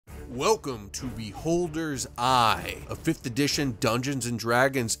Welcome to Beholder's Eye, a 5th edition Dungeons &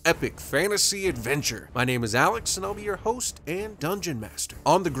 Dragons epic fantasy adventure. My name is Alex, and I'll be your host and Dungeon Master.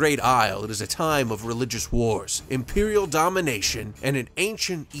 On the Great Isle, it is a time of religious wars, imperial domination, and an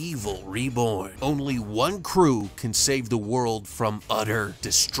ancient evil reborn. Only one crew can save the world from utter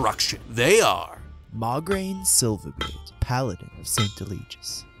destruction. They are Margraine Silverbeard, Paladin of St.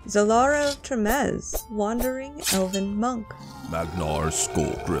 Eligius. Zalara Tremez, Wandering Elven Monk. Magnar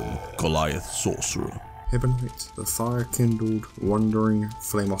Skullgrim, Goliath Sorcerer. Hibonite, the fire-kindled, wandering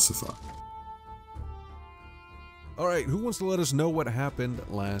Flamosifer. Alright, who wants to let us know what happened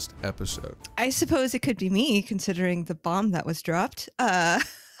last episode? I suppose it could be me, considering the bomb that was dropped.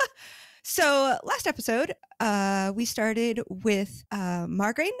 So last episode, we started with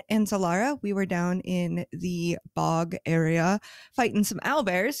Margraine and Zalara. We were down in the bog area fighting some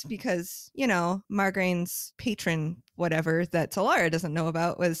owlbears because, you know, Margraine's patron, whatever, that Zalara doesn't know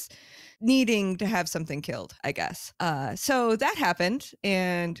about, was needing to have something killed, I guess. So that happened,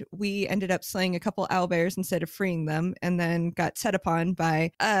 and we ended up slaying a couple owlbears instead of freeing them, and then got set upon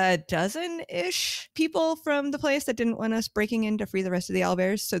by a dozen-ish people from the place that didn't want us breaking in to free the rest of the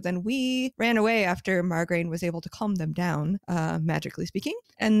owlbears. So then we ran away after Margraine was able to calm them down, magically speaking.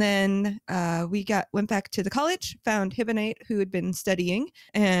 And then we went back to the college, found Hibonite, who had been studying,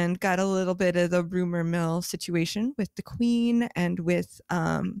 and got a little bit of the rumor mill situation with the queen and with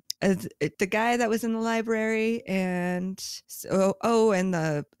the guy that was in the library, and so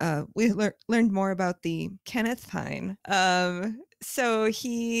we learned more about the Kenneth Pine. So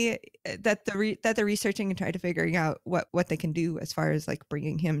they're researching and trying to figuring out what they can do as far as like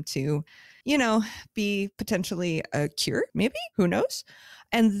bringing him to, you know, be potentially a cure, maybe, who knows.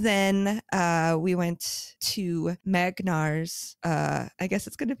 And then we went to Magnar's, I guess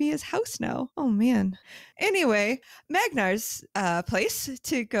it's going to be his house now. Oh, man. Anyway, Magnar's place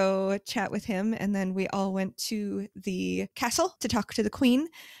to go chat with him. And then we all went to the castle to talk to the queen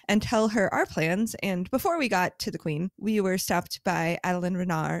and tell her our plans. And before we got to the queen, we were stopped by Adeline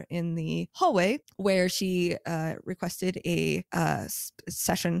Renard in the hallway, where she requested a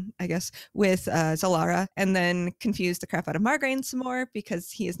session, I guess, with Zalara, and then confused the crap out of Margraine some more because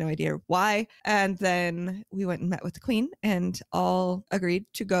he has no idea why. And then we went and met with the queen and all agreed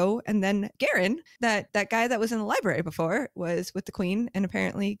to go. And then Garen, that guy that was in the library before, was with the queen and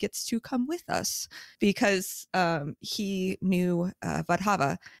apparently gets to come with us because he knew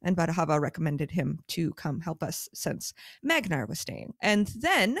Vadhava, and Vadhava recommended him to come help us since Magnar was staying. And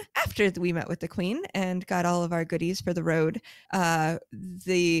then after we met with the queen and got all of our goodies for the road,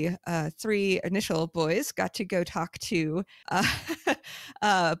 the three initial boys got to go talk to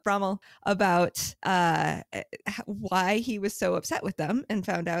Brommel about why he was so upset with them, and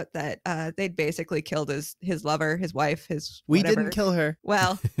found out that they'd basically killed his lover, his wife, his We whatever. didn't kill her.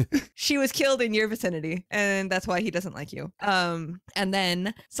 Well, she was killed in your vicinity, and that's why he doesn't like you. And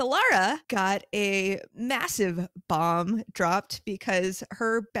then Zalara got a massive bomb dropped because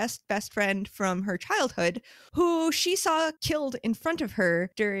her best friend from her childhood, who she saw killed in front of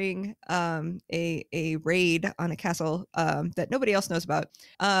her during a raid on a castle that nobody else knows about,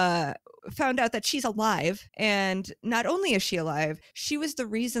 found out that she's alive. And not only is she alive, she was the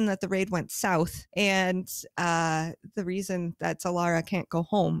reason that the raid went south, and the reason that Zalara can't go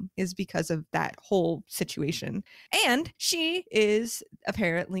home is because of that whole situation. And she is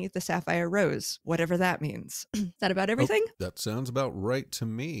apparently the Sapphire Rose, whatever that means. Is that about everything? Oh, that sounds about right to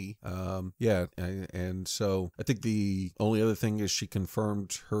me. And so I think the only other thing is she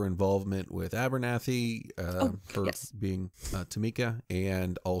confirmed her involvement with Abernathy, yes, being Tamika,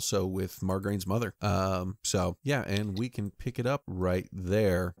 and also with Margraine's mother. So yeah, and we can pick it up right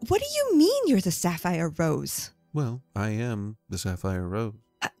there. What do you mean you're the Sapphire Rose? Well, I am the Sapphire Rose.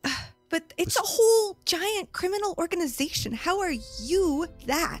 But it's a whole giant criminal organization. How are you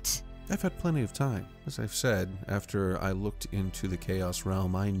that? I've had plenty of time. As I've said, after I looked into the Chaos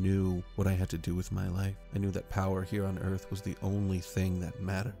Realm, I knew what I had to do with my life. I knew that power here on Earth was the only thing that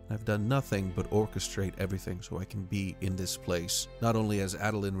mattered. I've done nothing but orchestrate everything so I can be in this place. Not only as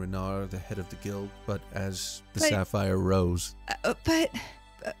Adeline Renard, the head of the guild, but as the Sapphire Rose.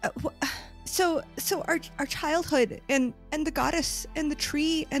 So our childhood and the goddess and the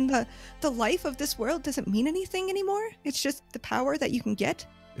tree and the life of this world doesn't mean anything anymore? It's just the power that you can get?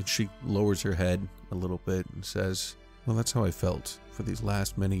 And she lowers her head a little bit and says, well, that's how I felt for these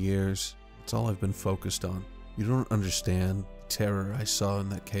last many years. It's all I've been focused on. You don't understand the terror I saw in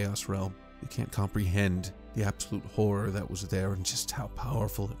that Chaos Realm. You can't comprehend the absolute horror that was there and just how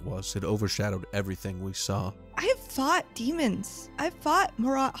powerful it was. It overshadowed everything we saw. I have fought demons. I've fought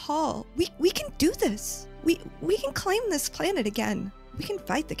Marat Hall. We can do this. We can claim this planet again. We can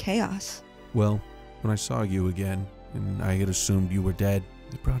fight the chaos. Well, when I saw you again, and I had assumed you were dead,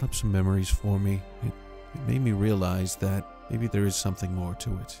 it brought up some memories for me. It made me realize that maybe there is something more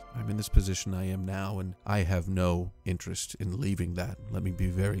to it. I'm in this position I am now, and I have no interest in leaving that. Let me be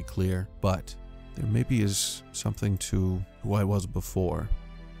very clear. But there maybe is something to who I was before.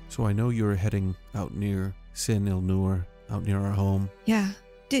 So I know you're heading out near Sin Il-Nur, out near our home. Yeah.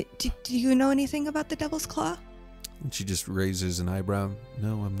 Do you know anything about the Devil's Claw? And she just raises an eyebrow.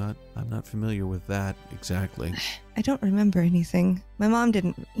 No, I'm not familiar with that exactly. I don't remember anything. My mom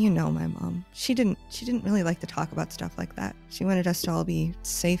didn't, you know my mom. She didn't really like to talk about stuff like that. She wanted us to all be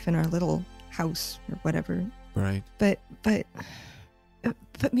safe in our little house or whatever. Right. But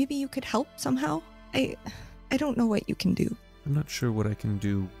maybe you could help somehow? I don't know what you can do. I'm not sure what I can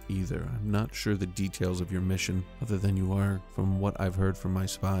do either. I'm not sure the details of your mission, other than you are, from what I've heard from my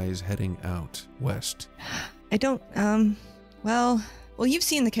spies, heading out west. I don't, well, you've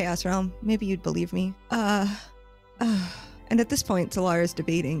seen the Chaos Realm. Maybe you'd believe me. And at this point, Solara's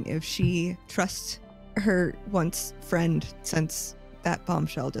debating if she trusts her once friend since that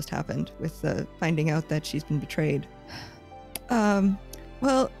bombshell just happened with the finding out that she's been betrayed.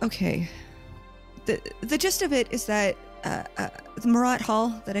 Well, okay. The gist of it is that the Marat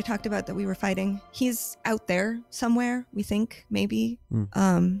Hall that I talked about that we were fighting, he's out there somewhere, we think, maybe.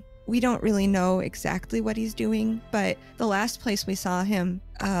 We don't really know exactly what he's doing, but the last place we saw him,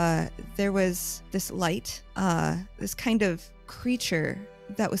 there was this light, this kind of creature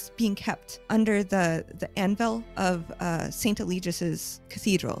that was being kept under the anvil of St. Eligius's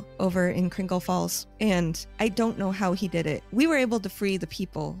cathedral over in Kringle Falls. And I don't know how he did it. We were able to free the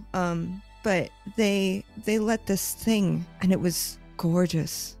people, but they let this thing, and it was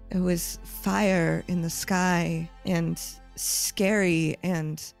gorgeous. It was fire in the sky and scary,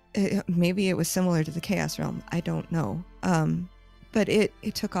 and maybe it was similar to the Chaos Realm. I don't know. But it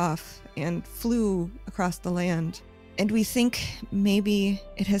took off and flew across the land. And we think maybe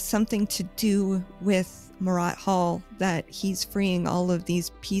it has something to do with Marat Hall, that he's freeing all of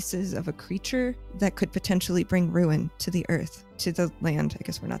these pieces of a creature that could potentially bring ruin to the earth, to the land. I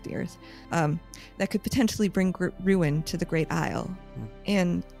guess we're not the earth. That could potentially bring ruin to the Great Isle.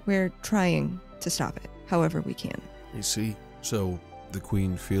 And we're trying to stop it however we can. You see? So the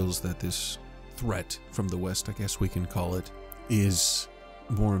Queen feels that this threat from the west, I guess we can call it, is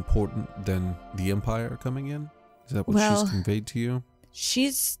more important than the Empire coming in? Is that what she's conveyed to you?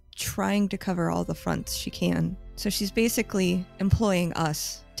 She's trying to cover all the fronts she can. So she's basically employing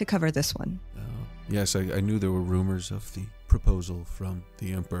us to cover this one. Yes, I knew there were rumors of the proposal from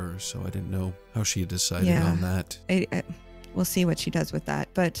the Emperor, so I didn't know how she had decided on that. We'll see what she does with that,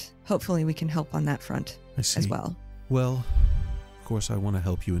 but hopefully we can help on that front as well. Well, of course I want to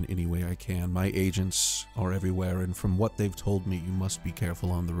help you in any way I can. My agents are everywhere, and from what they've told me, you must be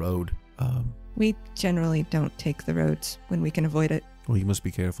careful on the road. We generally don't take the roads when we can avoid it. Well, you must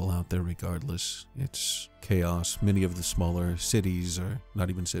be careful out there regardless. It's chaos. Many of the smaller cities are not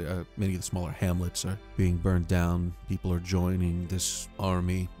even many of the smaller hamlets are being burned down. People are joining this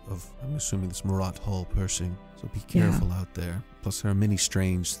army of, I'm assuming, this Marat Hall person. So be careful out there. Plus, there are many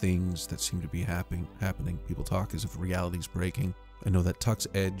strange things that seem to be happening. People talk as if reality's breaking. I know that Tuck's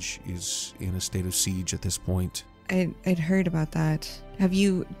Edge is in a state of siege at this point. I'd heard about that. Do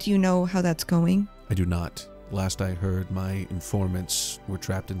you know how that's going? I do not. Last I heard, my informants were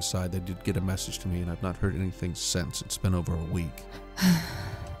trapped inside. They did get a message to me, and I've not heard anything since. It's been over a week.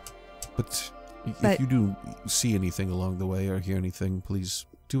 But if you do see anything along the way or hear anything, please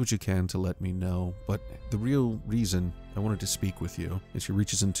do what you can to let me know. But the real reason I wanted to speak with you is she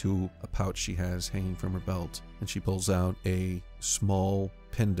reaches into a pouch she has hanging from her belt, and she pulls out a small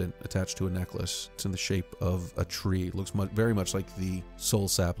pendant attached to a necklace. It's in the shape of a tree. It looks very much like the soul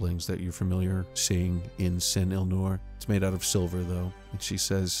saplings that you're familiar seeing in Sin Il-Nur. It's made out of silver, though. And she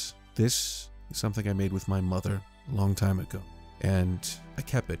says, "This is something I made with my mother a long time ago. And I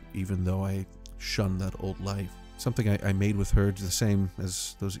kept it, even though I shunned that old life. Something I made with her, the same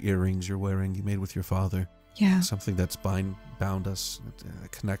as those earrings you're wearing, you made with your father. Yeah. Something that's bound us,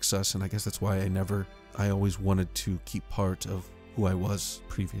 connects us, and I guess that's why I always wanted to keep part of who I was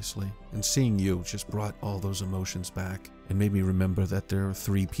previously. And seeing you just brought all those emotions back and made me remember that there are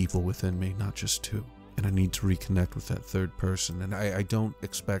 3 people within me, not just 2. And I need to reconnect with that third person. And I don't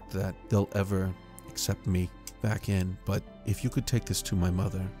expect that they'll ever accept me back in. But if you could take this to my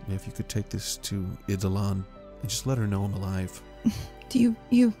mother, if you could take this to Idalan, and just let her know I'm alive." Do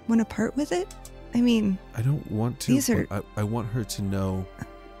you want to part with it? I mean, I don't want to, but I want her to know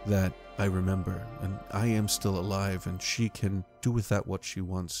that I remember, and I am still alive, and she can do with that what she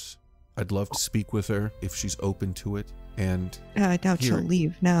wants. I'd love to speak with her if she's open to it. And I doubt she'll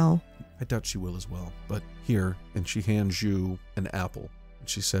leave now. I doubt she will as well. But here, and she hands you an apple. And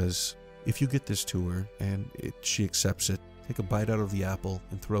she says, if you get this to her and she accepts it, take a bite out of the apple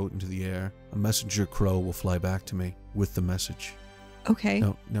and throw it into the air. A messenger crow will fly back to me with the message. Okay.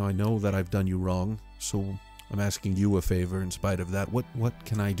 Now I know that I've done you wrong, so I'm asking you a favor in spite of that. What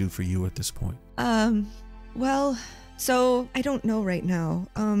can I do for you at this point? Well, so I don't know right now.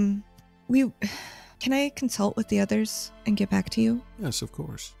 Can I consult with the others and get back to you? Yes, of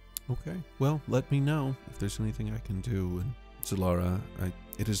course. Okay. Well, let me know if there's anything I can do. And Zalara,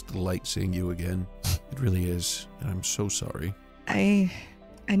 it is a delight seeing you again. It really is. And I'm so sorry. I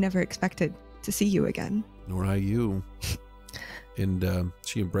never expected to see you again. Nor I you. And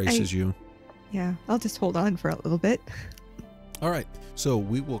she embraces you. Yeah, I'll just hold on for a little bit. All right. So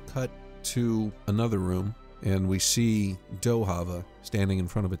we will cut to another room, and we see Dohava standing in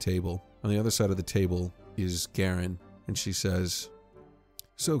front of a table. On the other side of the table is Garen, and she says,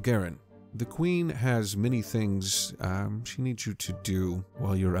 so Garen, the Queen has many things she needs you to do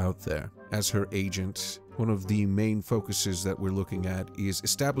while you're out there. As her agent, one of the main focuses that we're looking at is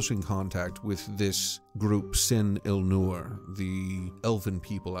establishing contact with this group Sin Ilnur, the elven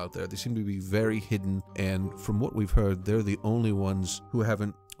people out there. They seem to be very hidden, and from what we've heard, they're the only ones who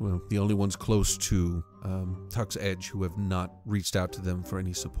haven't, well, the only ones close to Tuck's Edge who have not reached out to them for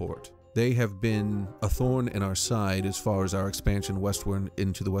any support. They have been a thorn in our side as far as our expansion westward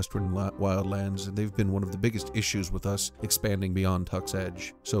into the western wildlands, and they've been one of the biggest issues with us expanding beyond Tuck's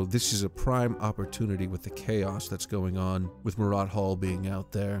Edge. So this is a prime opportunity with the chaos that's going on, with Murat Hall being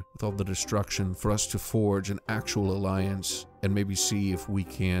out there, with all the destruction, for us to forge an actual alliance and maybe see if we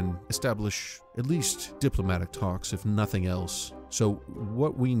can establish at least diplomatic talks, if nothing else. So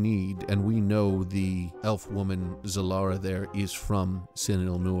what we need, and we know the elf woman Zalara there is from Sin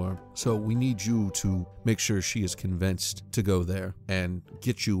Ilnur, so we need you to make sure she is convinced to go there and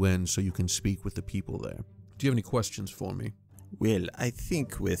get you in so you can speak with the people there. Do you have any questions for me? Well, I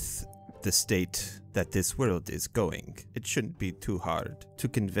think with the state that this world is going, it shouldn't be too hard to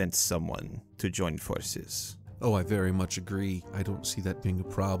convince someone to join forces. Oh, I very much agree. I don't see that being a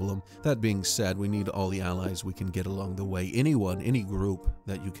problem. That being said, we need all the allies we can get along the way. Anyone, any group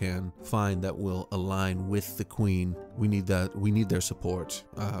that you can find that will align with the Queen, we need that. We need their support.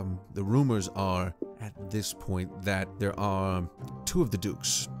 The rumors are at this point that there are two of the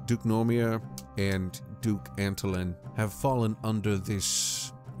dukes, Duke Normir and Duke Antolin, have fallen under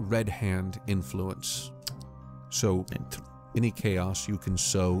this Red Hand influence. So any chaos you can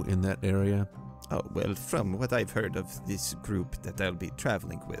sow in that area. Oh, well, from what I've heard of this group that I'll be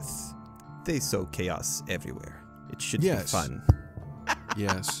traveling with, they sow chaos everywhere. It should be fun.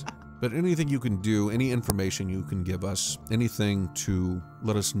 Yes. But anything you can do, any information you can give us, anything to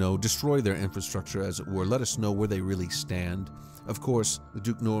let us know, destroy their infrastructure as it were, let us know where they really stand. Of course, the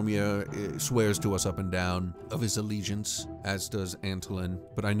Duke Normir swears to us up and down of his allegiance, as does Antolin,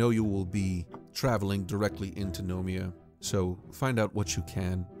 but I know you will be traveling directly into Normir, so find out what you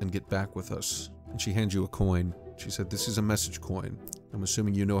can and get back with us. And she hands you a coin. She said, this is a message coin. I'm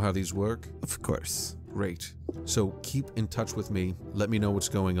assuming you know how these work? Of course. Great. So keep in touch with me. Let me know what's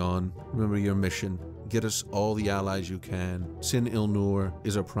going on. Remember your mission. Get us all the allies you can. Sin Ilnur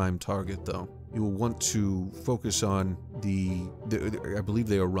is our prime target, though. You will want to focus on I believe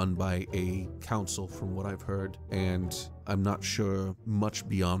they are run by a council from what I've heard, and I'm not sure much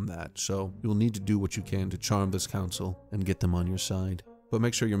beyond that. So you'll need to do what you can to charm this council and get them on your side. But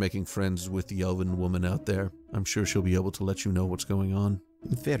make sure you're making friends with the elven woman out there. I'm sure she'll be able to let you know what's going on.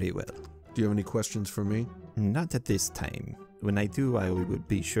 Very well. Do you have any questions for me? Not at this time. When I do, I will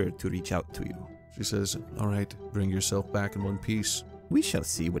be sure to reach out to you. She says, all right, bring yourself back in one piece. We shall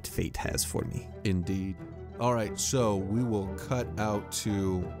see what fate has for me. Indeed. All right, so we will cut out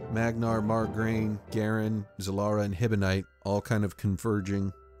to Magnar, Margraine, Garen, Zalara, and Hibonite all kind of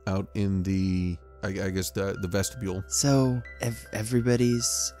converging out in the, I guess, the vestibule. So,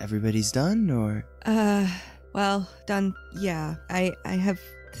 everybody's done, or? Well, done. Yeah, I have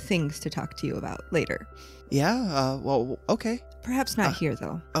things to talk to you about later. Yeah, well, okay. Perhaps not here,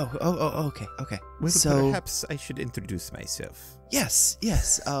 though. Okay. Well, so, perhaps I should introduce myself. Yes.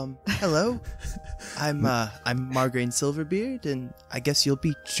 Hello. I'm Margraine Silverbeard, and I guess you'll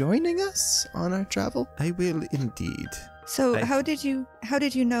be joining us on our travel? I will indeed. So, how did you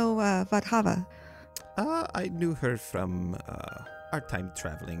know Vadhava? I knew her from our time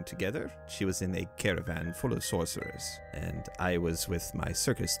traveling together. She was in a caravan full of sorcerers, and I was with my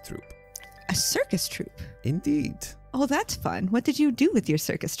circus troupe. A circus troupe? Indeed. Oh, that's fun. What did you do with your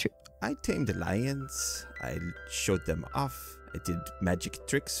circus troupe? I tamed lions, I showed them off, I did magic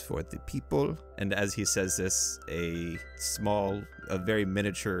tricks for the people. And as he says this, a very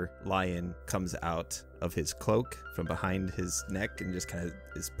miniature lion comes out of his cloak from behind his neck and just kind of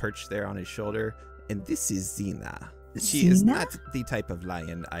is perched there on his shoulder. And this is Xena. She is not the type of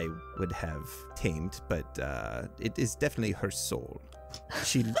lion I would have tamed, but it is definitely her soul.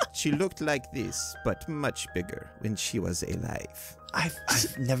 She looked like this, but much bigger when she was alive. I've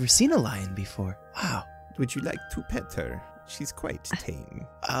never seen a lion before. Wow. Would you like to pet her? She's quite tame.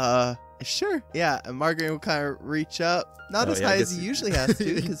 Sure. Yeah, and Margaret will kind of reach up, not as high as he usually has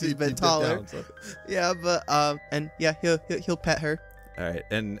to, because he's been taller. Down, so. Yeah, but and yeah, he'll pet her. All right,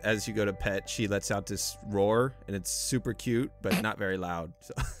 and as you go to pet, she lets out this roar, and it's super cute, but not very loud.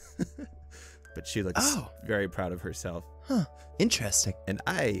 So. But she looks very proud of herself. Huh. Interesting. And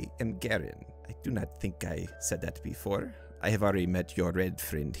I am Garen. I do not think I said that before. I have already met your red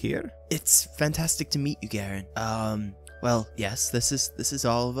friend here. It's fantastic to meet you, Garen. Well, yes, this is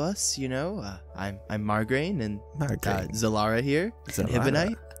all of us, you know. I'm Margraine and Zalara here. And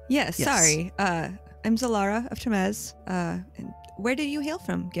Hibonite. Yes, sorry. I'm Zalara of Tremez. And where do you hail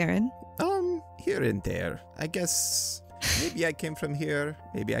from, Garen? Here and there. I guess maybe I came from here,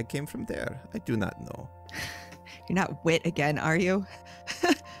 maybe I came from there. I do not know. You're not Wit again, are you?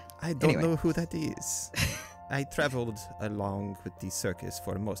 I don't know who that is. I traveled along with the circus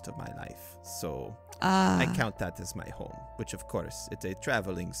for most of my life, so I count that as my home, which of course, it's a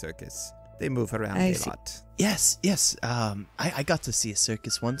traveling circus. They move around a lot. Yes. I got to see a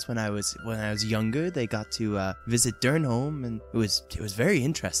circus once when I was younger. They got to visit Durnholm, and it was very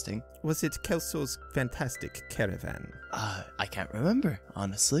interesting. Was it Kelso's fantastic caravan? I can't remember,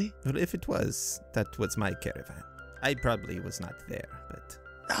 honestly. Well, if it was, that was my caravan. I probably was not there, but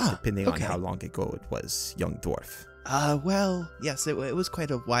depending on how long ago it was, young dwarf. Well, yes, it was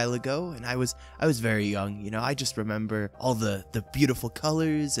quite a while ago, and I was very young, you know. I just remember all the beautiful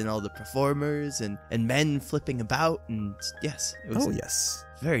colors and all the performers and men flipping about, and yes, it was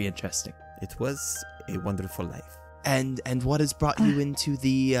very interesting. It was a wonderful life. And what has brought you into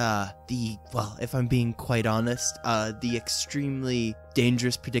the well, if I'm being quite honest, the extremely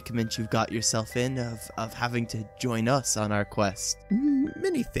dangerous predicament you've got yourself in of having to join us on our quest?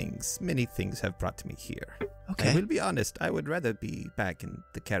 Many things have brought me here. Okay. I will be honest, I would rather be back in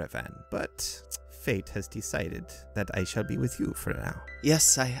the caravan, but fate has decided that I shall be with you for now.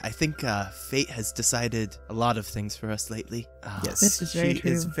 Yes, I think fate has decided a lot of things for us lately. Yes, this is very true.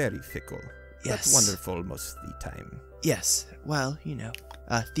 She is very fickle. Yes. But wonderful most of the time. Yes, well, you know,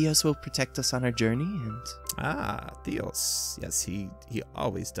 Theos will protect us on our journey, and... Theos. Yes, he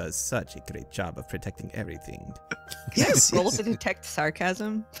always does such a great job of protecting everything. Yes. Roll to detect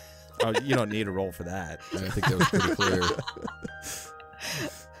sarcasm. Oh, you don't need a roll for that. I think that was pretty clear.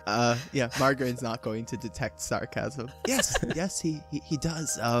 Yeah, Margarine's not going to detect sarcasm. Yes, he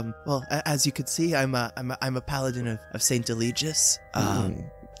does. Well, as you could see, I'm a paladin of Saint Eligius.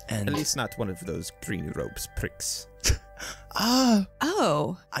 And at least not one of those green ropes pricks.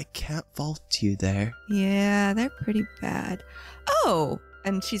 Oh. I can't fault you there. Yeah, they're pretty bad. Oh.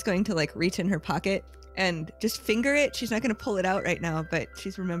 And she's going to like reach in her pocket and just finger it. She's not going to pull it out right now, but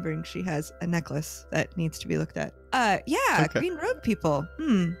she's remembering she has a necklace that needs to be looked at. Yeah, okay. Green robe people.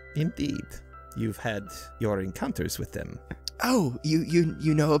 Indeed. You've had your encounters with them. Oh,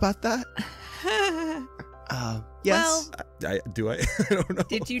 you know about that? Yes. Well, do I? I don't know.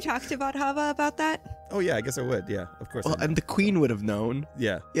 Did you talk to Vadhava about that? Oh yeah, I guess I would. Yeah, of course. Well, and the queen would have known.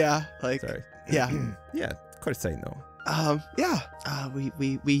 Yeah. Yeah, like. Sorry. Yeah. Yeah, of course I know. Yeah.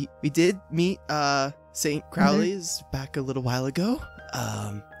 We did meet Saint Crowley's back a little while ago.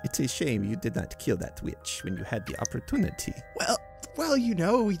 It's a shame you did not kill that witch when you had the opportunity. Well, you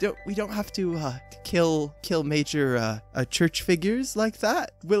know, we don't have to kill major church figures like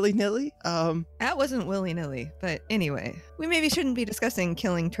that willy-nilly. That wasn't willy-nilly, but anyway, we maybe shouldn't be discussing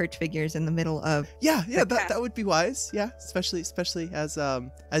killing church figures in the middle of that would be wise. Yeah, especially as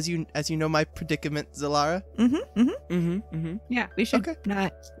you know my predicament, Zalara. Yeah, we should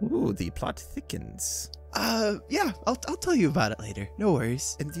not. Ooh, the plot thickens. Yeah, I'll tell you about it later. No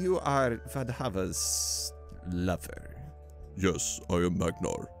worries. And you are Vadhava's lover. Yes, I am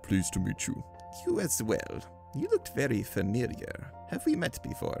Magnar. Pleased to meet you. You as well. You looked very familiar. Have we met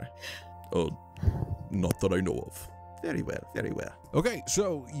before? Not that I know of. Very well, very well. Okay,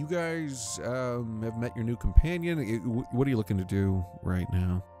 so you guys have met your new companion. What are you looking to do right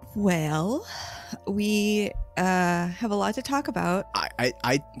now? Well, we have a lot to talk about.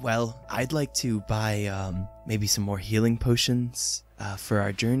 I'd like to buy maybe some more healing potions for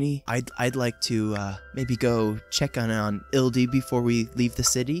our journey. I'd like to maybe go check on Ildi before we leave the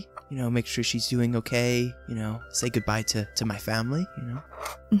city. make sure she's doing okay, say goodbye to my family,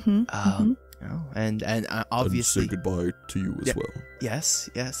 Mm-hmm. And And obviously, say goodbye to you as Yeah. well. yes,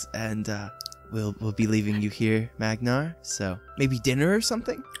 and we'll be leaving you here, Magnar. So maybe dinner or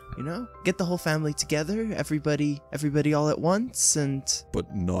something, get the whole family together, everybody all at once, and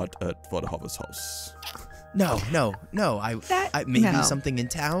But not at Vadhava's house. no, I maybe No. something in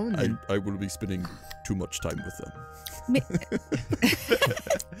town, and I will be spending too much time with them.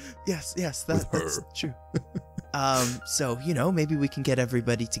 yes, With that's her. true. So maybe we can get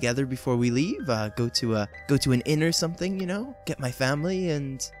everybody together before we leave. Go to an inn or something. Get my family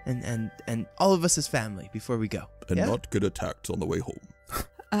and all of us as family before we go. And Yeah? not get attacked on the way home.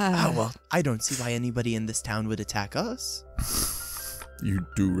 Oh well, I don't see why anybody in this town would attack us. You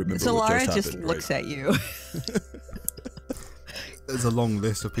do remember what Zalara just just happened, looks right? at you. There's a long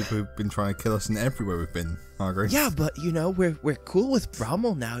list of people who've been trying to kill us, and everywhere we've been, Margaret. Yeah, but we're cool with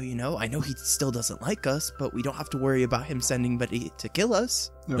Brommel now. I know he still doesn't like us, but we don't have to worry about him sending anybody to kill us.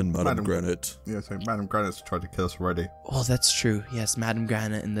 No, And Madame Granite. Yeah, so Madame Granite's tried to kill us already. Well, that's true. Yes, Madame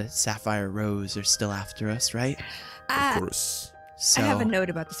Granite and the Sapphire Rose are still after us, right? Of course. So I have a note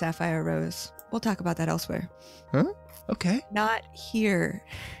about the Sapphire Rose. We'll talk about that elsewhere. okay, Not here.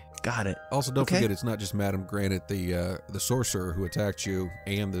 got it. Also, don't Okay. forget, it's not just Madame Granite, the sorcerer who attacked you,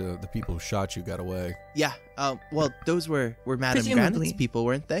 and the people who shot you got away. Yeah. Well, those were Madame Presumably. Granite's people,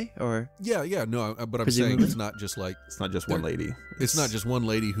 weren't they? Or Yeah, no, but I'm saying Presumably. it's not just like It's not just one lady. it's not just one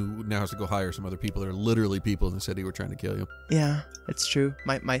lady who now has to go hire some other people. There are literally people in the city who are trying to kill you. yeah, it's true.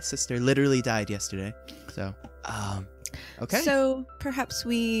 My sister literally died yesterday. So, okay. So perhaps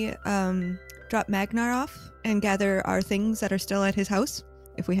we drop Magnar off and gather our things that are still at his house,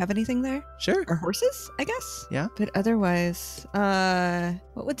 if we have anything there. Sure. Our horses, I guess. Yeah. But otherwise,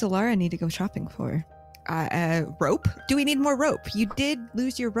 what would Zalara need to go shopping for? Rope? Do we need more rope? You did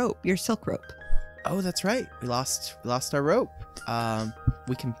lose your rope, your silk rope. Oh, that's right. We lost our rope.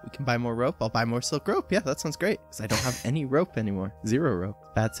 We can buy more rope. I'll buy more silk rope. Yeah, that sounds great. Because I don't have any rope anymore. 0 rope.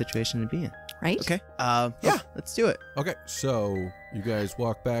 Bad situation to be in. Right? Okay. Yeah, let's do it. Okay, so you guys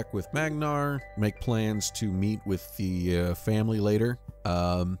walk back with Magnar, make plans to meet with the family later.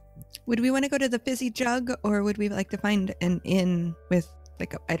 Would we want to go to the Fizzy Jug, or would we like to find an inn with,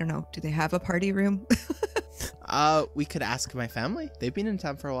 like, I don't know, do they have a party room? We could ask my family. They've been in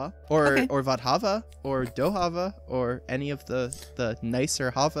town for a while. Or Okay. or Vadhava, or Dohava, or any of the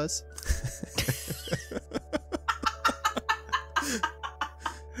nicer Havas.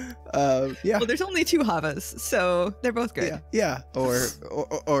 Yeah. Well, there's only 2 Havas, so they're both good. Yeah. Or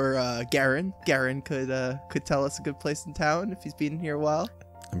Garen. Garen could tell us a good place in town if he's been here a while.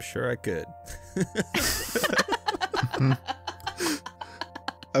 I'm sure I could.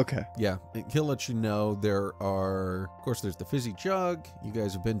 Okay. Yeah, he'll let you know there are, of course, there's the Fizzy Jug. You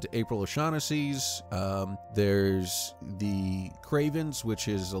guys have been to April O'Shaughnessy's. There's the Cravens, which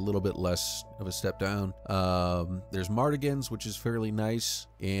is a little bit less of a step down. There's Mardigan's, which is fairly nice,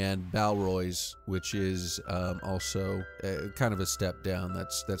 and Balroy's, which is also kind of a step down.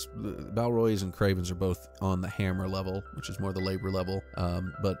 That's Balroy's and Cravens are both on the Hammer level, which is more the labor level.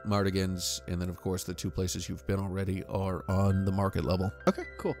 But Mardigan's, and then of course the 2 places you've been already are on the market level. Okay,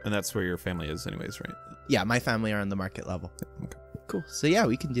 cool. And that's where your family is anyways, right? Yeah, my family are on the market level. Okay. Cool. So yeah,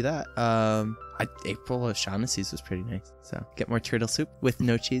 we can do that. April O'Shaughnessy's was pretty nice. So get more turtle soup with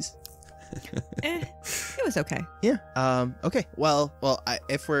no cheese. It was okay. Yeah. Okay. Well.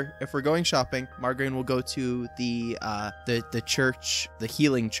 If we're going shopping, Margarine will go to the church, the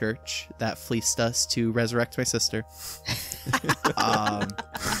healing church that fleeced us to resurrect my sister.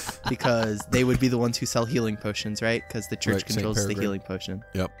 Because they would be the ones who sell healing potions, right? Because the church Right, Saint controls the Peregrine. healing potion.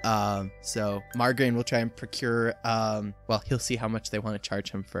 Yep. So Margarine will try and procure. Well, he'll see how much they want to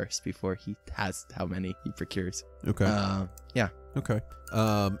charge him first before he has how many he procures. Okay. Yeah. Okay.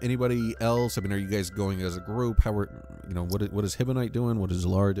 Anybody else? I mean, are you guys going as a group? How are what is Hibonite doing? What is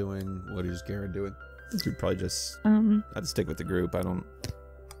Zalara doing? What is Garen doing? We'd probably just I'd stick with the group. I don't.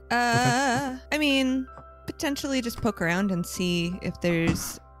 I mean, potentially just poke around and see if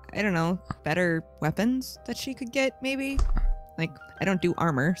there's, I don't know, better weapons that she could get, maybe. Like, I don't do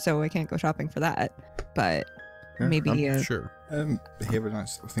armor, so I can't go shopping for that. But Yeah, maybe Sure.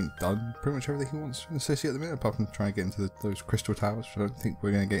 Hibonite's, I think, done pretty much everything he wants in the city at the minute, apart from trying to get into those crystal towers, which I don't think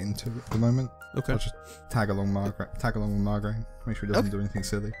we're going to get into at the moment. Okay. I'll just tag along with Margaret, make sure he doesn't do anything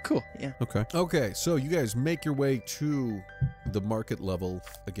silly. Cool. Yeah. Okay. So you guys make your way to the market level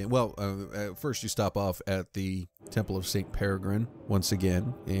again. Well, first you stop off at the Temple of Saint Peregrine once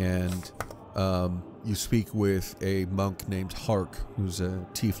again, and you speak with a monk named Hark, who's a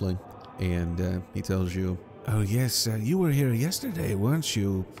tiefling, and he tells you, Oh, yes, you were here yesterday, weren't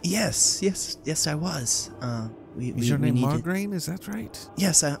you? Yes, I was. Is your name needed- Margraine, is that right?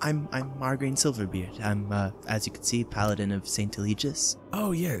 Yes, I'm Margraine Silverbeard. I'm, as you can see, Paladin of Saint Eligius.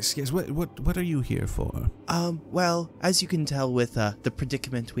 Oh, yes. What are you here for? Well, as you can tell with the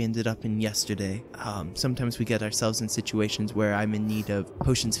predicament we ended up in yesterday, sometimes we get ourselves in situations where I'm in need of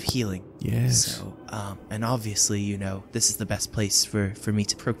potions of healing. Yes. So, and obviously, this is the best place for me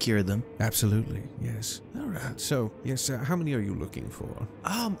to procure them. Absolutely, yes. All right. So, yes, how many are you looking for?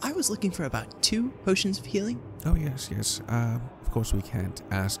 I was looking for about 2 potions of healing. Oh, yes. Of course, we can't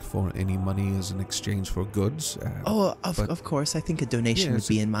ask for any money as an exchange for goods. Of course. I think a donation would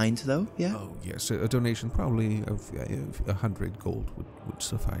be in mind, though. Yeah. Oh, yes. A donation probably of 100 gold would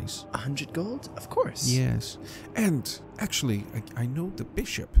suffice. 100 gold? Of course. Yes. And actually, I know the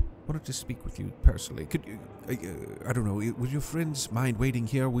bishop wanted to speak with you personally. Could you, I don't know, would your friends mind waiting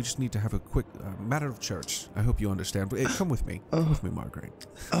here? We just need to have a quick matter of church. I hope you understand. Come with me. Come with me, Margaret.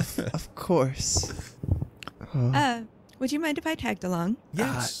 Of course. Would you mind if I tagged along?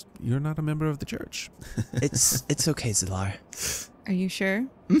 Yes. You're not a member of the church. It's okay, Zalar. Are you sure?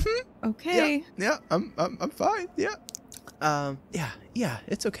 Mm-hmm. Okay. Yeah, I'm fine. Yeah. Yeah,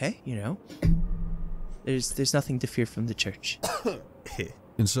 it's okay, There's nothing to fear from the church.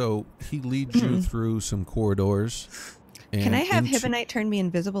 And so he leads you through some corridors. And Can I have Hibonite turn me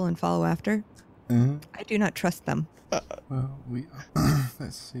invisible and follow after? Mm-hmm. I do not trust them. Well,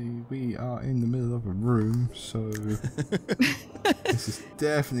 let's see. We are in the middle of a room, so this is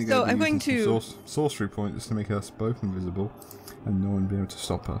definitely So going I'm to be going using to- some sorcery points to make us both invisible, and no one be able to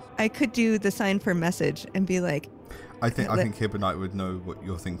stop us. I could do the sign for message and be like, I think Hibonite would know what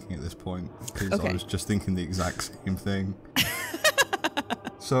you're thinking at this point, because Okay. I was just thinking the exact same thing.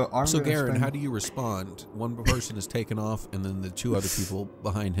 So Garen, how do you respond? One person is taken off, and then the 2 other people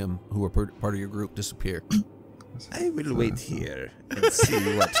behind him, who are part of your group, disappear. I will wait here and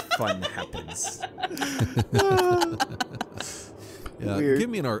see what fun happens. Yeah, Weird. give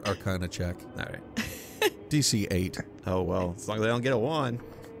me an Arcana check. All right. DC 8. Oh, well, as long as I don't get a 1.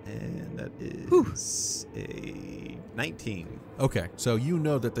 And that is a 19. Okay, so you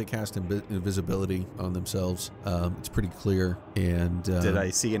know that they cast invisibility on themselves. It's pretty clear. And Did I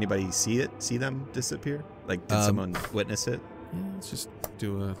see anybody see them disappear? Like, did someone witness it? yeah, let's just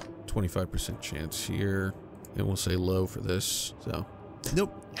do a 25% chance here, and we'll say low for this. So,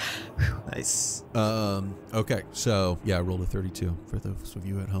 nope. Nice. Okay, so yeah, I rolled a 32 for those of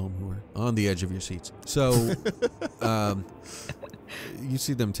you at home who are on the edge of your seats. So, you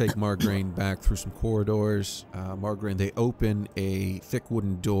see them take Margraine back through some corridors. Margraine, they open a thick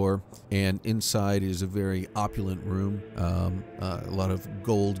wooden door, and inside is a very opulent room. A lot of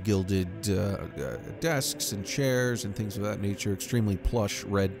gold gilded desks and chairs and things of that nature. Extremely plush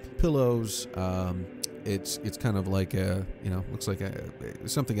red pillows. It's kind of like looks like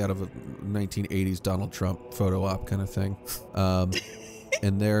something out of a 1980s Donald Trump photo op kind of thing.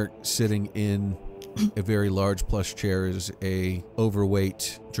 And they're sitting in a very large plush chair is a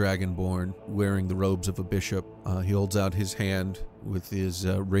overweight dragonborn wearing the robes of a bishop. He holds out his hand with his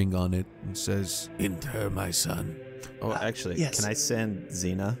ring on it and says, "Enter, my son." Oh, actually, yes. Can I send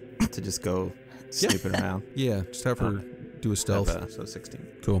Xena to just go snooping around? Yeah, just have her do a stealth. So 16.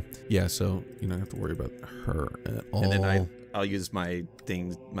 Cool. Yeah, so you don't have to worry about her at all. And then I'll use my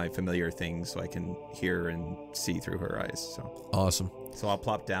familiar things, so I can hear and see through her eyes. So Awesome. So I'll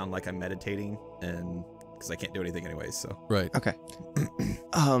plop down like I'm meditating, and because I can't do anything anyways. So Right. Okay.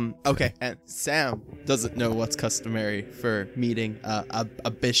 Okay. And Sam doesn't know what's customary for meeting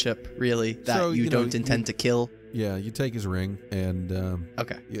a bishop, really, that So, you don't intend to kill. Yeah, you take his ring, and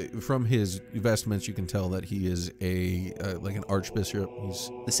Okay. from his vestments, you can tell that he is like an archbishop.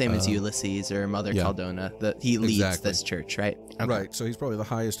 He's The same as Ulysses or Mother yeah. Caldona. He leads Exactly. this church, right? Okay. right. So he's probably the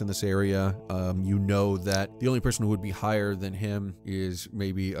highest in this area. You know that the only person who would be higher than him is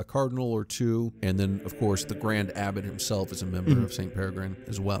maybe a cardinal or 2, and then of course the Grand Abbot himself is a member of Saint Peregrine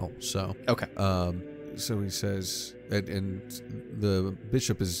as well. So Okay. So he says, and the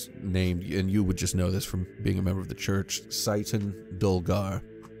bishop is named, and you would just know this from being a member of the church, Seitan Dulgar.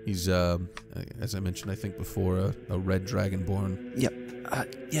 He's, as I mentioned, I think before, a red dragonborn. Yep.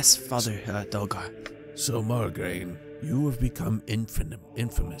 Yes, Father Dolgar. So, Margraine, you have become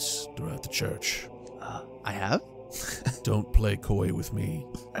infamous throughout the church. I have? Don't play coy with me,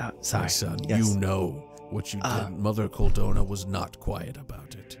 Sorry. my son. Yes. You know what you did. Mother Caldona was not quiet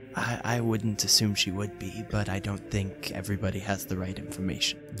about it. I wouldn't assume she would be, but I don't think everybody has the right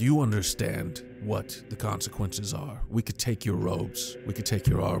information. Do you understand what the consequences are? We could take your robes. We could take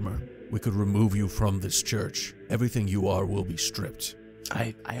your armor. We could remove you from this church. Everything you are will be stripped.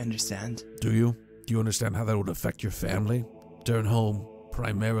 I understand. Do you Do you understand how that would affect your family? Durnholm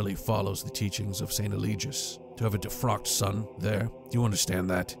primarily follows the teachings of St. Eligius. To have a defrocked son there, do you understand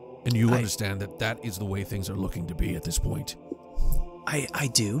that? And you understand that that is the way things are looking to be at this point. I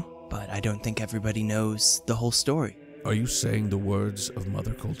do, but I don't think everybody knows the whole story. Are you saying the words of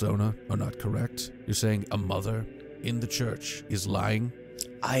Mother Coldona are not correct? You're saying a mother in the church is lying?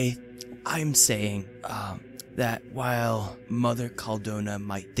 I'm saying that while Mother Caldona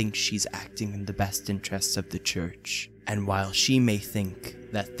might think she's acting in the best interests of the church, and while she may think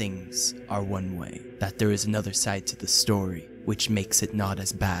that things are one way, that there is another side to the story, which makes it not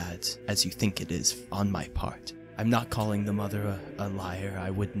as bad as you think it is on my part. I'm not calling the mother a liar. I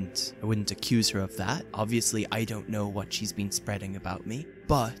wouldn't accuse her of that. Obviously, I don't know what she's been spreading about me,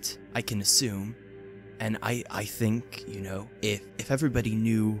 but I can assume. And I think, if everybody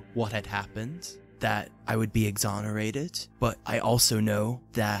knew what had happened, that I would be exonerated. But I also know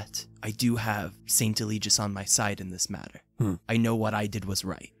that I do have Saint Eligius on my side in this matter. I know what I did was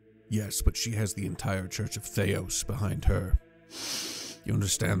right. Yes, but she has the entire Church of Theos behind her. You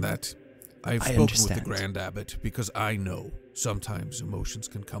understand that? I've spoken with the Grand Abbot because I know sometimes emotions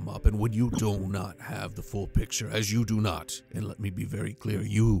can come up, and when you do not have the full picture, as you do not, and let me be very clear,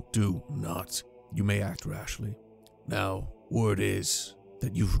 you do not, you may act rashly. Now, word is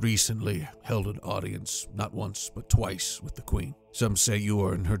that you've recently held an audience, not once, but twice, with the Queen. Some say you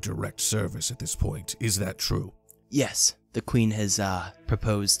are in her direct service at this point. Is that true? Yes, the Queen has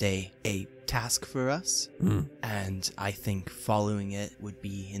proposed a task for us, and I think following it would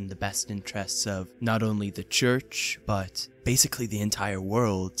be in the best interests of not only the church, but basically the entire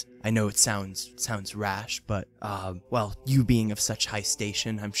world. I know it sounds rash, but you being of such high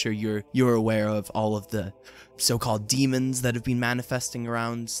station, I'm sure you're aware of all of the so-called demons that have been manifesting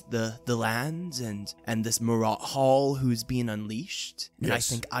around the land, and this Marat Hall who's being unleashed. And yes.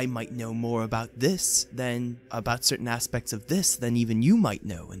 I think I might know more about this than about certain aspects of this than even you might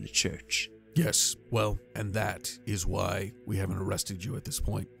know in the church. Yes, well, and that is why we haven't arrested you at this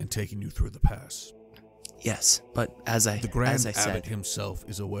point and taken you through the pass. Yes, but as I said, said, himself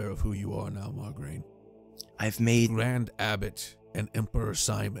is aware of who you are now, Margraine. I've made Grand Abbot and Emperor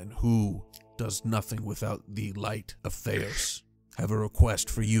Simon, who does nothing without the light of Theos, have a request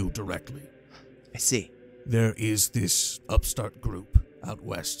for you directly. I see. There is this upstart group out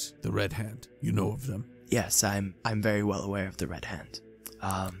west, the Red Hand. You know of them? Yes, I'm very well aware of the Red Hand.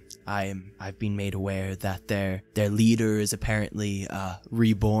 I've been made aware that their leader is apparently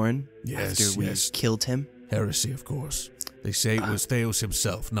reborn after we killed him. Heresy, of course. They say it was Theos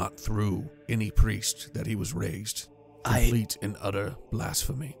himself, not through any priest, that he was raised. Complete and utter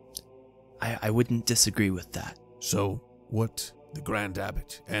blasphemy. I wouldn't disagree with that. So, what the Grand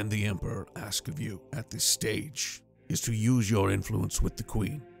Abbot and the Emperor ask of you at this stage is to use your influence with the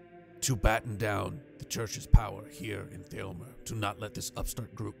Queen to batten down the Church's power here in Theomer, to not let this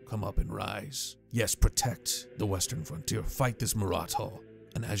upstart group come up and rise. Yes, protect the western frontier, fight this Marat Hall,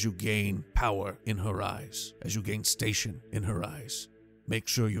 and as you gain power in her eyes, as you gain station in her eyes, make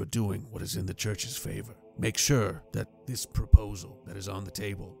sure you're doing what is in the Church's favor. Make sure that this proposal that is on the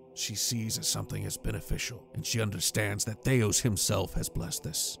table, she sees as something as beneficial, and she understands that Theos himself has blessed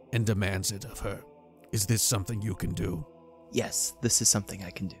this and demands it of her. Is this something you can do? Yes, this is something I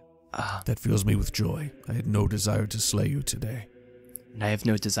can do. That fills me with joy. I had no desire to slay you today. And I have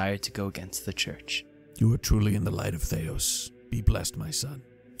no desire to go against the church. You are truly in the light of Theos. Be blessed, my son.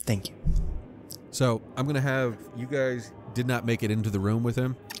 Thank you. So, I'm going to have, you guys did not make it into the room with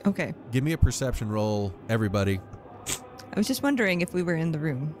him. Okay. Give me a perception roll, everybody. I was just wondering if we were in the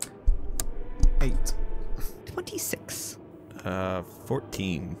room. 8. 26.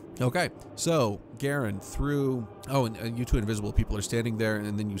 14. Okay, so Garen through. Oh, and you two invisible people are standing there,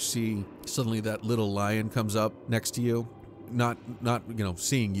 and then you see suddenly that little lion comes up next to you, not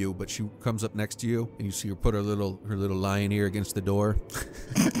seeing you, but she comes up next to you, and you see her put her little lion ear against the door.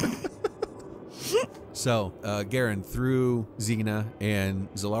 So, Garen, through Xena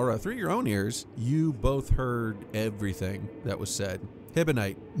and Zalara, through your own ears, you both heard everything that was said.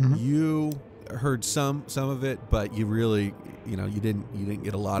 Hibonite, you heard some of it, but you really, you didn't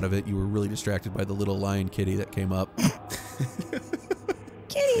get a lot of it. You were really distracted by the little lion kitty that came up.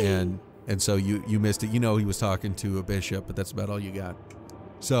 Kitty! And so you missed it. He was talking to a bishop, but that's about all you got.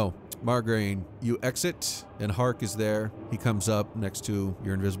 So, Margraine, you exit, and Hark is there. He comes up next to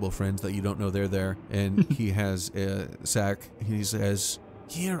your invisible friends that you don't know they're there, and he has a sack. He says,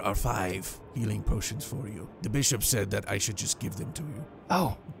 "Here are 5 healing potions for you. The bishop said that I should just give them to you.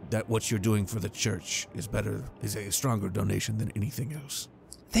 Oh, That what you're doing for the church is a stronger donation than anything else."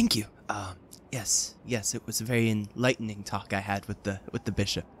 Thank you. Yes, it was a very enlightening talk I had with the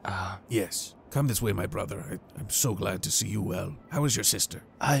bishop. Yes. Come this way, my brother. I'm so glad to see you well. How is your sister?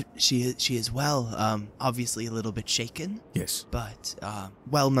 She is well. Obviously a little bit shaken, Yes. but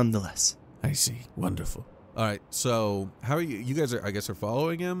well nonetheless. I see. Wonderful. All right. So, how are you? You guys are, I guess, are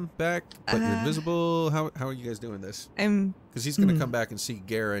following him back, but you're invisible. How are you guys doing this? Because he's going to come back and see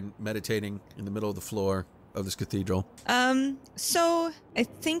Garen meditating in the middle of the floor of this cathedral. So I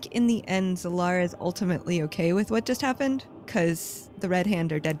think in the end, Zalara is ultimately okay with what just happened because the Red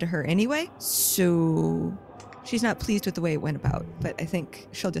Hand are dead to her anyway. So she's not pleased with the way it went about, but I think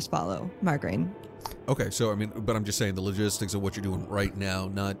she'll just follow Margraine. Okay, so I mean, but I'm just saying the logistics of what you're doing right now,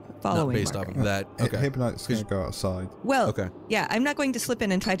 not based off of No, that. Okay. Hibonite's going to go outside. Well, Okay. yeah, I'm not going to slip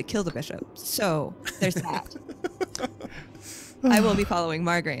in and try to kill the bishop. So there's that. I will be following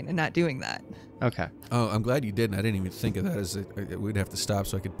Margraine and not doing that. Okay. Oh, I'm glad you didn't. I didn't even think of that as we'd have to stop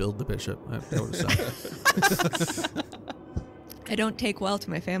so I could build the bishop. That would have stopped. I don't take well to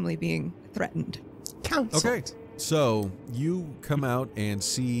my family being threatened. Counsel. Okay. So you come out and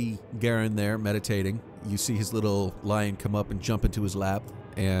see Garen there meditating. You see his little lion come up and jump into his lap.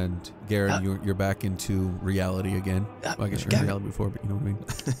 And Garen, you're back into reality again. Well, I guess you're in reality before, but you know what I mean.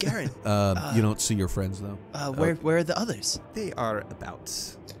 Garen. You don't see your friends though. Where are the others? They are about.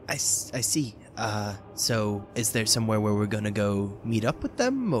 I see. So is there somewhere where we're gonna go meet up with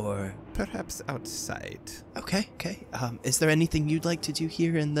them, or? Perhaps outside. Okay. Is there anything you'd like to do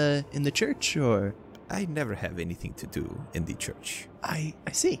here in the church, or? I never have anything to do in the church. I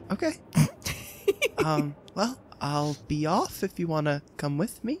see. Okay. Well, I'll be off if you want to come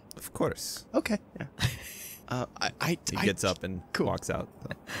with me. Of course. Okay. Yeah. He gets up and walks out.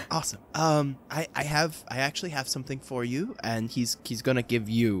 Awesome. I actually have something for you, and he's gonna give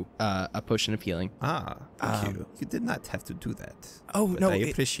you a potion of healing. Thank you. You did not have to do that. Oh, but no, I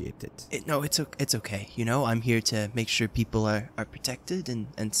appreciate it. It's okay. You know, I'm here to make sure people are protected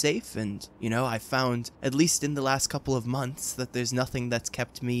and safe, and you know, I found, at least in the last couple of months, that there's nothing that's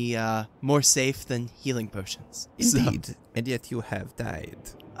kept me more safe than healing potions. Indeed. And yet you have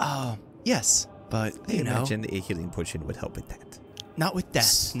died. Yes. But, I imagine a healing potion would help with that. Not with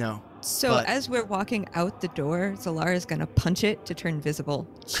death, no. So as we're walking out the door, Zalara's going to punch it to turn visible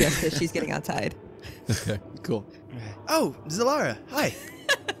just as she's getting outside. Okay. Cool. Oh, Zalara, hi.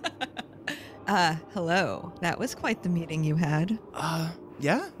 Hello. That was quite the meeting you had.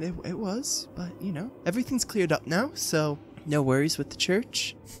 Yeah, it was. But, you know, everything's cleared up now, so no worries with the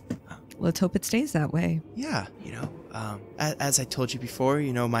church. Let's hope it stays that way. Yeah, you know, as I told you before,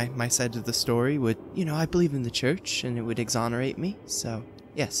 you know, my side of the story would, you know, I believe in the church and it would exonerate me. So,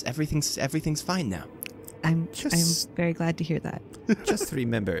 yes, everything's fine now. I'm very glad to hear that. Just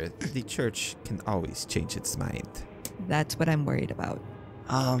remember, the church can always change its mind. That's what I'm worried about.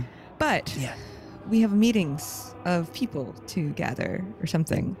 But yeah. We have meetings of people to gather or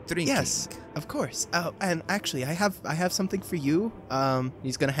something. Drinking. Yes, of course. Oh, and actually, I have something for you.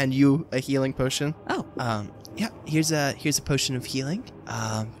 He's gonna hand you a healing potion. Oh. Yeah. Here's a potion of healing.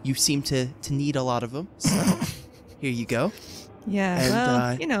 You seem to need a lot of them, so here you go. Yeah. And,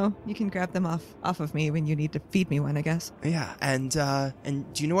 well, you know, you can grab them off of me when you need to feed me one, I guess. Yeah. And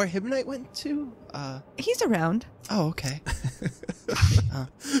do you know where Hibonite went to? He's around. Oh, okay.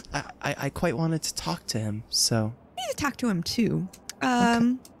 I quite wanted to talk to him, so. I need to talk to him too.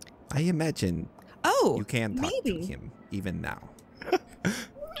 I imagine you can talk maybe. to him even now.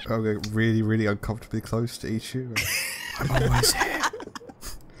 I'll get really, really uncomfortably close to Ishu. I'm always here.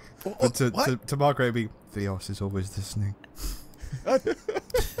 But to Margaret, it'd be, Theos is always listening.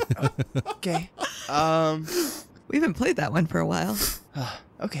 Okay. We haven't played that one for a while.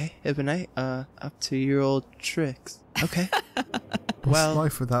 Okay, Hibonite, up to your old tricks. Okay. What's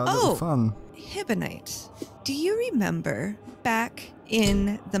life without a little fun? Hibonite, do you remember back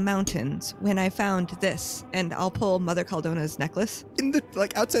in the mountains when I found this? And I'll pull Mother Caldona's necklace.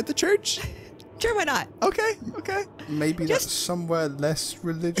 Outside the church? Sure, why not? Okay. Maybe that's somewhere less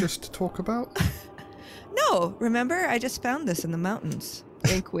religious to talk about? No, remember? I just found this in the mountains.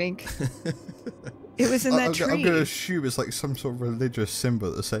 Wink, wink. It was in that tree. I'm going to assume it's like some sort of religious symbol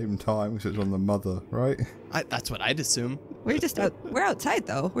at the same time because it's on the mother, right? That's what I'd assume. We're just we're outside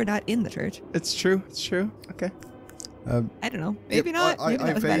though. We're not in the church. It's true. Okay. I don't know. Maybe not. Maybe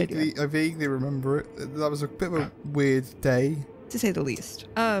that was a bad idea. I vaguely remember it. That was a bit of a weird day, to say the least.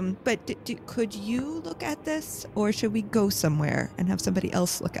 But could you look at this, or should we go somewhere and have somebody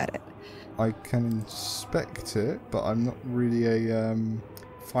else look at it? I can inspect it, but I'm not really a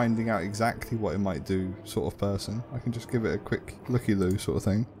finding out exactly what it might do sort of person. I can just give it a quick looky-loo sort of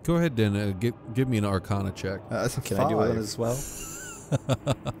thing. Go ahead and give me an Arcana check. That's a Can 5. I do one as well?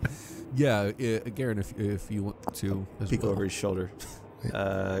 Yeah, Garen, if you want to as Peek well. over his shoulder.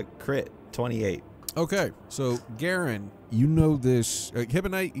 Crit 28. Okay, so Garen, you know this.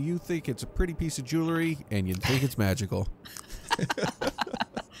 Hibonite, you think it's a pretty piece of jewelry, and you think it's magical.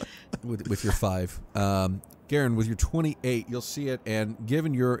 with your 5. Garen, with your 28, you'll see it, and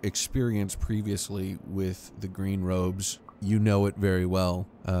given your experience previously with the green robes, you know it very well.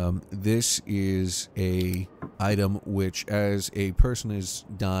 This is a item which, as a person is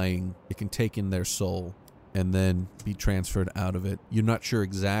dying, it can take in their soul and then be transferred out of it. You're not sure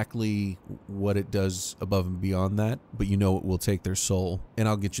exactly what it does above and beyond that, but you know it will take their soul. And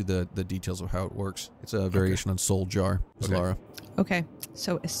I'll get you the details of how it works. It's a variation on Soul Jar, Zalara. Okay,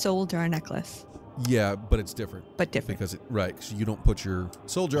 so a soul jar necklace, Yeah, but it's different. but different. Because so you don't put your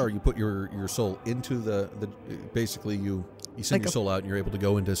soul jar, you put your soul into the basically you send Like your a- soul out and you're able to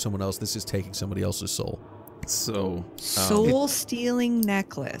go into someone else. This is taking somebody else's soul. So, Soul stealing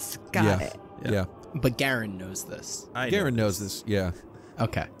necklace. Got it. Yeah. But Garen knows this. Garen knows this. Yeah.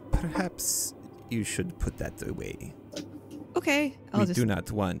 Okay. Perhaps you should put that away. Okay, I'll We just do not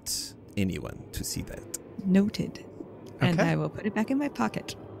want anyone to see that. noted. And Okay. I will put it back in my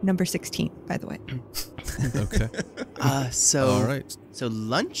pocket. Number 16, by the way. Okay. So All right. So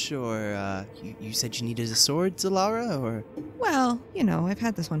lunch, or you said you needed a sword, Zalara, or Well, I've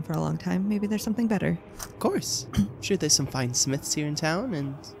had this one for a long time. Maybe there's something better. of course. Sure, there's some fine smiths here in town,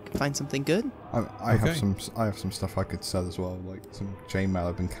 and you can find something good. I have Okay. some stuff I could sell as well, like some chainmail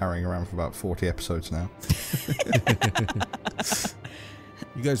I've been carrying around for about 40 episodes now.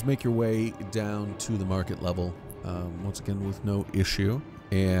 You guys make your way down to the market level, once again with no issue,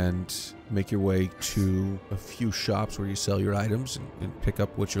 and make your way to a few shops where you sell your items and pick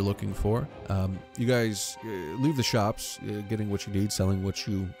up what you're looking for. You guys leave the shops, getting what you need, selling what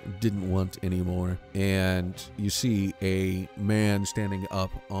you didn't want anymore, and you see a man standing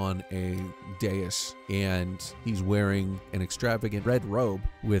up on a dais, and he's wearing an extravagant red robe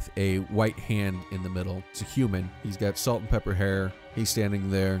with a white hand in the middle. It's a human. He's got salt and pepper hair. He's standing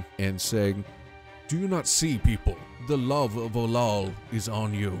there and saying, "Do you not see, people? The love of Olal is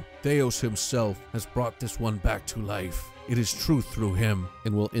on you. Theos himself has brought this one back to life. It is truth through him."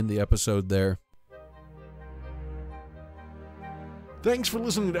 And we'll end the episode there. Thanks for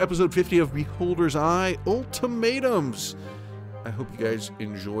listening to episode 50 of Beholder's Eye Ultimatums. I hope you guys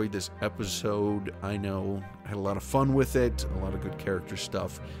enjoyed this episode. I know I had a lot of fun with it, a lot of good character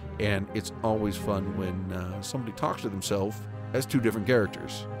stuff, and it's always fun when somebody talks to themselves as 2 different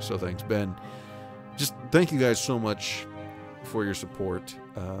characters. So thanks, Ben. Just thank you guys so much for your support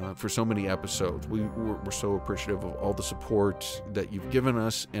for so many episodes. We're so appreciative of all the support that you've given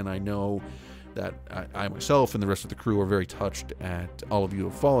us, and I know that I myself and the rest of the crew are very touched at all of you who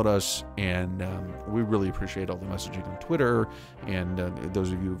have followed us, and we really appreciate all the messaging on Twitter, and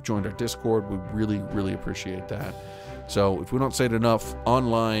those of you who have joined our Discord, we really, really appreciate that. So if we don't say it enough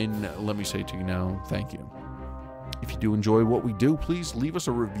online, let me say to you now, thank you. If you do enjoy what we do, please leave us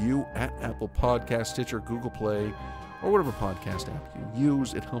a review at Apple Podcasts, Stitcher, Google Play, or whatever podcast app you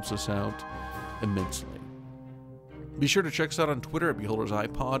use. It helps us out immensely. Be sure to check us out on Twitter at Beholder's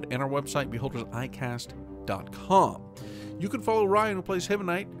iPod and our website, beholdersicast.com. You can follow Ryan, who plays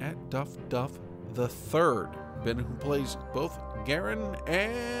Hibonite, at Duff the Third. Ben, who plays both Garen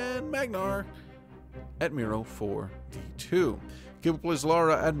and Magnar, at Miro4D2. Gil, who plays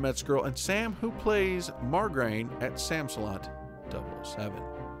Laura, at Metzgirl, and Sam, who plays Margraine, at Samsalot007.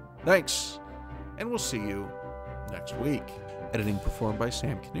 Thanks, and we'll see you next week. Editing performed by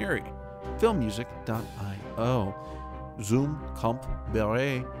Sam Canary. Filmmusic.io. Zoom Comp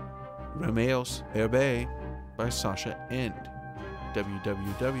Beret Remeos Herbe by Sasha End.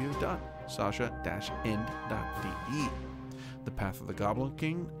 www.sasha-end.de. The Path of the Goblin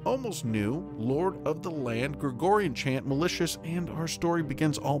King, Almost New, Lord of the Land, Gregorian Chant, Malicious, and Our Story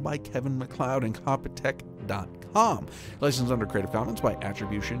Begins, all by Kevin MacLeod and Copytech.com. Licensed under Creative Commons by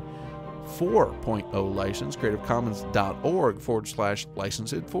Attribution 4.0 license,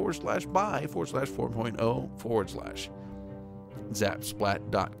 creativecommons.org/licensed/by/4.0/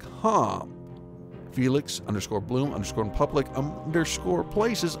 zapsplat.com.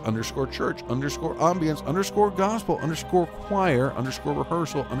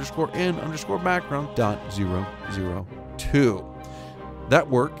 That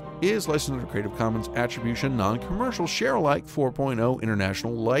work is licensed under Creative Commons Attribution Non-Commercial Share-alike 4.0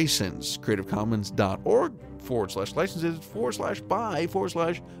 International License.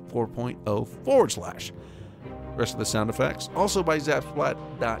 creativecommons.org/licenses/by/4.0/. Rest of the sound effects also by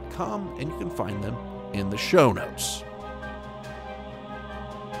zapsplat.com, and you can find them in the show notes.